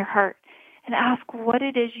hands on your heart and ask what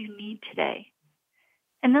it is you need today.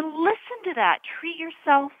 And then listen to that. Treat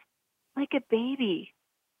yourself like a baby.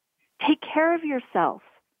 Take care of yourself.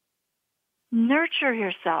 Nurture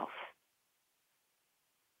yourself.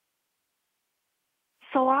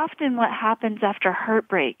 So often what happens after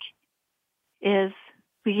heartbreak is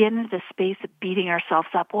we get into the space of beating ourselves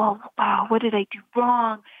up. Well, wow, what did I do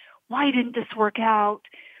wrong? Why didn't this work out?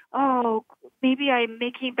 Oh, maybe I'm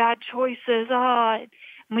making bad choices. And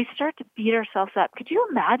we start to beat ourselves up. Could you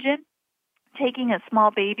imagine taking a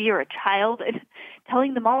small baby or a child and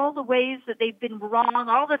telling them all the ways that they've been wrong,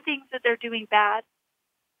 all the things that they're doing bad?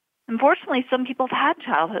 Unfortunately, some people have had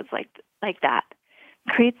childhoods like that.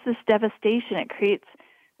 It creates this devastation. It creates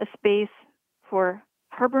a space for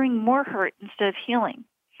harboring more hurt instead of healing.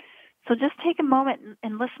 So just take a moment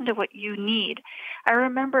and listen to what you need. I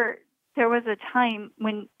remember there was a time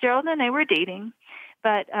when Gerald and I were dating,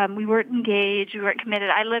 but we weren't engaged, we weren't committed.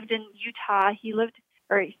 I lived in Utah. He lived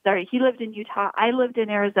in Utah. I lived in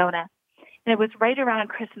Arizona. And it was right around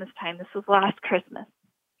Christmas time. This was last Christmas.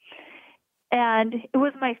 And it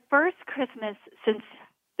was my first Christmas since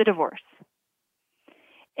the divorce.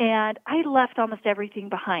 And I left almost everything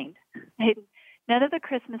behind. I had none of the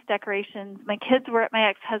Christmas decorations. My kids were at my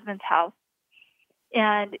ex-husband's house,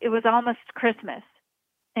 and it was almost Christmas.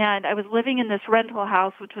 And I was living in this rental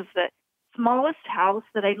house, which was the smallest house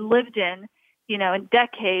that I lived in, in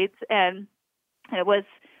decades. And I was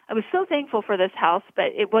so thankful for this house,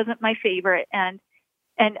 but it wasn't my favorite. And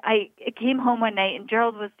I came home one night, and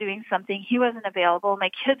Gerald was doing something. He wasn't available. My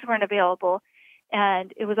kids weren't available.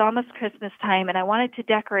 And it was almost Christmas time, and I wanted to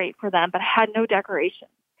decorate for them, but I had no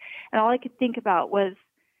decorations. And all I could think about was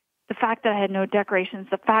the fact that I had no decorations,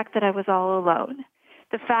 the fact that I was all alone,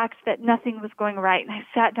 the fact that nothing was going right. And I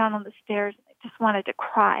sat down on the stairs, and I just wanted to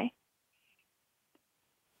cry.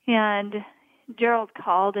 And Gerald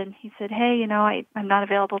called, and he said, hey, I'm not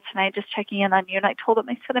available tonight, just checking in on you. And I told him,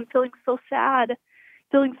 I said, I'm feeling so sad,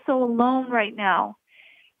 feeling so alone right now.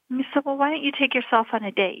 And he said, well, why don't you take yourself on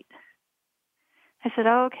a date? I said,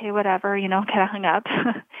 oh, okay, whatever, kind of hung up.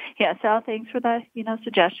 Yeah, so thanks for the,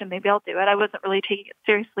 suggestion. Maybe I'll do it. I wasn't really taking it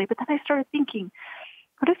seriously. But then I started thinking,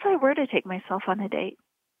 what if I were to take myself on a date?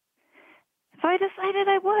 So I decided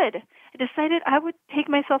I would. I decided I would take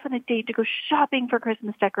myself on a date to go shopping for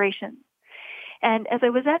Christmas decorations. And as I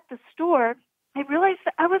was at the store, I realized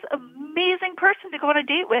that I was an amazing person to go on a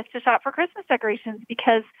date with to shop for Christmas decorations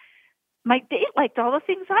because my date liked all the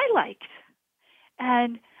things I liked.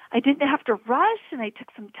 And I didn't have to rush, and I took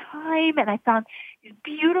some time, and I found these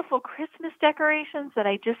beautiful Christmas decorations that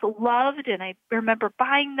I just loved, and I remember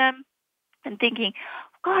buying them and thinking,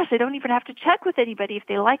 gosh, I don't even have to check with anybody if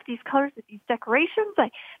they like these colors of these decorations.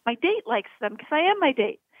 My date likes them because I am my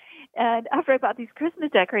date. And after I bought these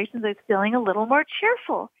Christmas decorations, I was feeling a little more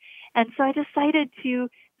cheerful. And so I decided to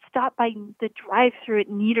stop by the drive-thru at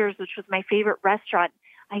Kneaders, which was my favorite restaurant.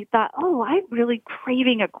 I thought, I'm really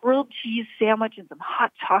craving a grilled cheese sandwich and some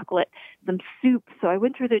hot chocolate, some soup. So I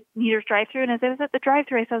went through the Kneaders drive-thru, and as I was at the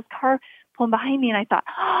drive-thru, I saw this car pulling behind me, and I thought,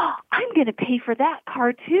 I'm going to pay for that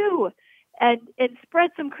car too, and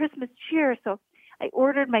spread some Christmas cheer. So I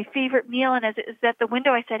ordered my favorite meal, and as it was at the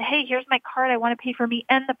window, I said, hey, here's my card. I want to pay for me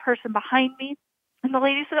and the person behind me. And the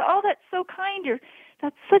lady said, oh, that's so kind.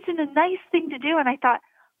 That's such a nice thing to do. And I thought,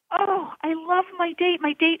 oh, I love my date.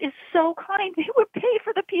 My date is so kind. They would pay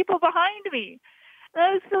for the people behind me. And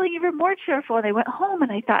I was feeling even more cheerful. And I went home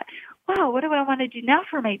and I thought, wow, what do I want to do now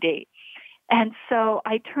for my date? And so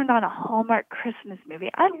I turned on a Hallmark Christmas movie.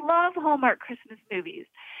 I love Hallmark Christmas movies.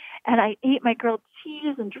 And I ate my grilled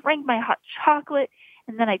cheese and drank my hot chocolate.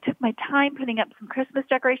 And then I took my time putting up some Christmas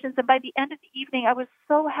decorations. And by the end of the evening, I was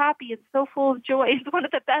so happy and so full of joy. It was one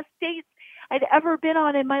of the best dates I'd ever been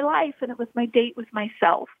on in my life. And it was my date with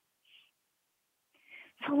myself.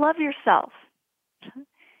 So love yourself.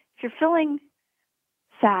 If you're feeling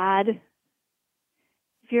sad,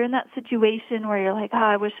 if you're in that situation where you're like,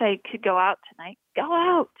 I wish I could go out tonight, go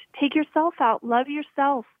out. Take yourself out. Love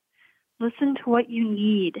yourself. Listen to what you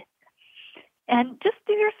need. And just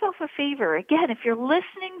do yourself a favor. Again, if you're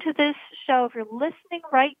listening to this show, if you're listening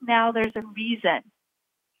right now, there's a reason.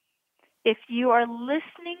 If you are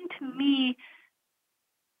listening to me,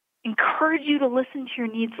 encourage you to listen to your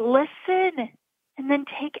needs. Listen. And then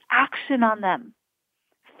take action on them.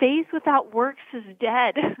 Faith without works is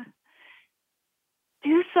dead.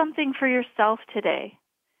 Do something for yourself today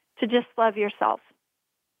to just love yourself.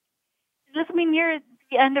 Just when you're at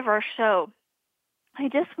the end of our show, I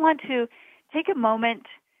just want to take a moment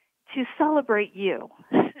to celebrate you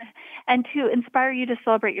and to inspire you to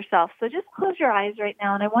celebrate yourself. So just close your eyes right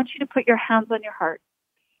now, and I want you to put your hands on your heart.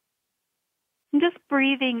 And just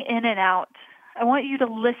breathing in and out, I want you to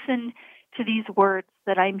listen to these words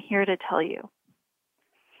that I'm here to tell you.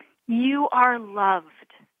 You are loved.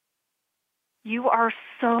 You are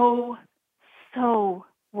so, so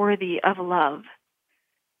worthy of love.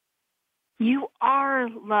 You are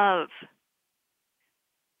love.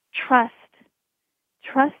 Trust.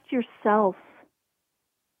 Trust yourself.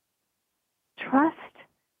 Trust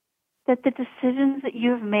that the decisions that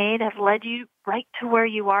you have made have led you right to where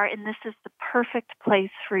you are, and this is the perfect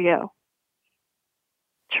place for you.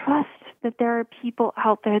 Trust that there are people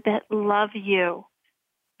out there that love you,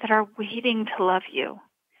 that are waiting to love you.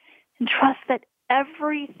 And trust that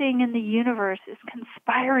everything in the universe is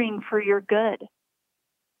conspiring for your good.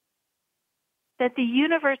 That the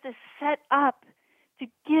universe is set up to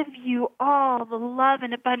give you all the love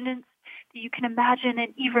and abundance that you can imagine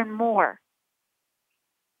and even more.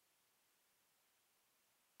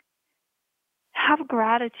 Have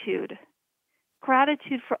gratitude.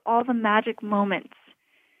 Gratitude for all the magic moments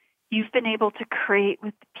you've been able to create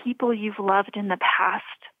with the people you've loved in the past.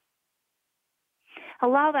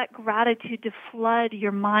 Allow that gratitude to flood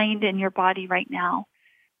your mind and your body right now.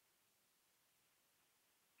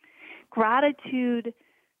 Gratitude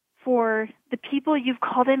for the people you've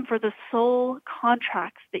called in, for the soul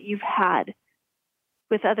contracts that you've had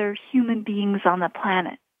with other human beings on the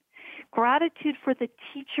planet. Gratitude for the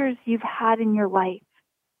teachers you've had in your life,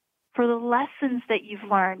 for the lessons that you've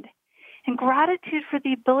learned, and gratitude for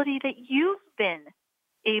the ability that you've been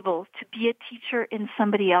able to be a teacher in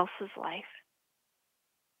somebody else's life.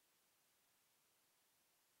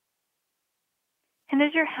 And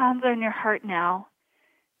as your hands are in your heart now,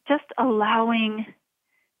 just allowing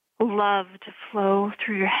love to flow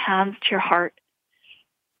through your hands to your heart.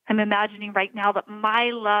 I'm imagining right now that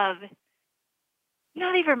my love,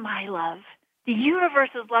 not even my love, the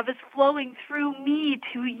universe's love is flowing through me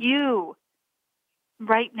to you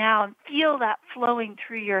right now. And feel that flowing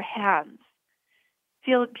through your hands.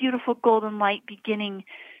 Feel a beautiful golden light beginning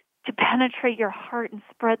to penetrate your heart and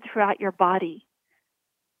spread throughout your body.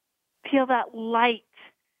 Feel that light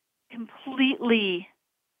completely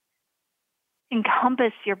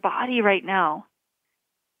encompass your body right now.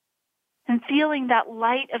 And feeling that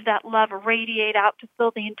light of that love radiate out to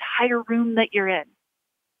fill the entire room that you're in,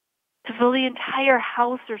 to fill the entire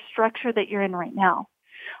house or structure that you're in right now.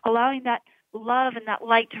 Allowing that love and that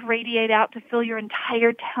light to radiate out to fill your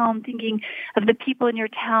entire town, thinking of the people in your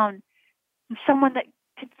town, and someone that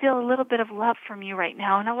could feel a little bit of love from you right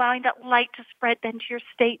now, and allowing that light to spread then to your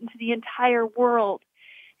state and to the entire world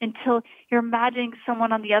until you're imagining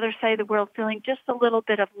someone on the other side of the world feeling just a little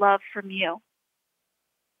bit of love from you.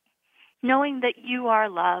 Knowing that you are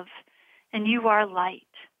love and you are light.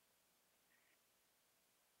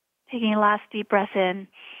 Taking a last deep breath in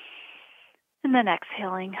and then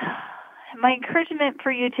exhaling. My encouragement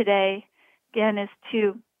for you today, again, is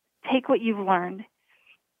to take what you've learned,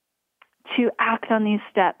 to act on these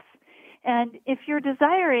steps. And if you're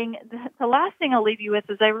desiring, the last thing I'll leave you with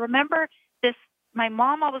is I remember this, my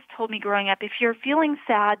mom always told me growing up, if you're feeling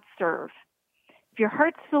sad, serve. If your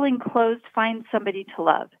heart's feeling closed, find somebody to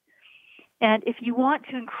love. And if you want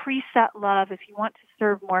to increase that love, if you want to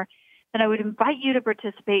serve more, then I would invite you to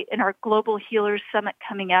participate in our Global Healers Summit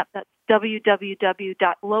coming up. That's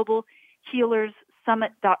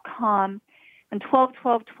www.globalhealerssummit.com. And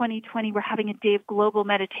 12/12/2020, we're having a day of global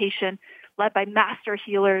meditation led by master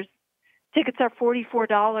healers. Tickets are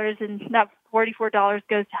 $44, and that $44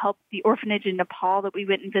 goes to help the orphanage in Nepal that we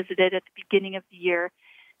went and visited at the beginning of the year,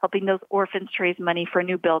 helping those orphans to raise money for a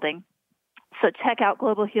new building. So check out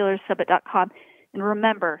globalhealerssummit.com. And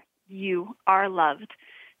remember, you are loved.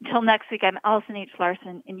 Until next week, I'm Allison H.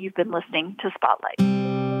 Larson, and you've been listening to Spotlight.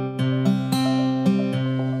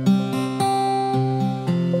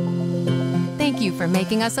 Thank you for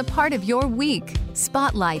making us a part of your week.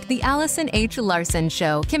 Spotlight, the Allison H. Larson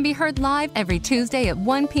Show, can be heard live every Tuesday at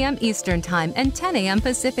 1 p.m. Eastern Time and 10 a.m.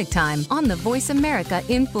 Pacific Time on the Voice America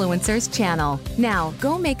Influencers channel. Now,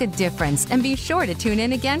 go make a difference and be sure to tune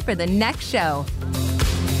in again for the next show.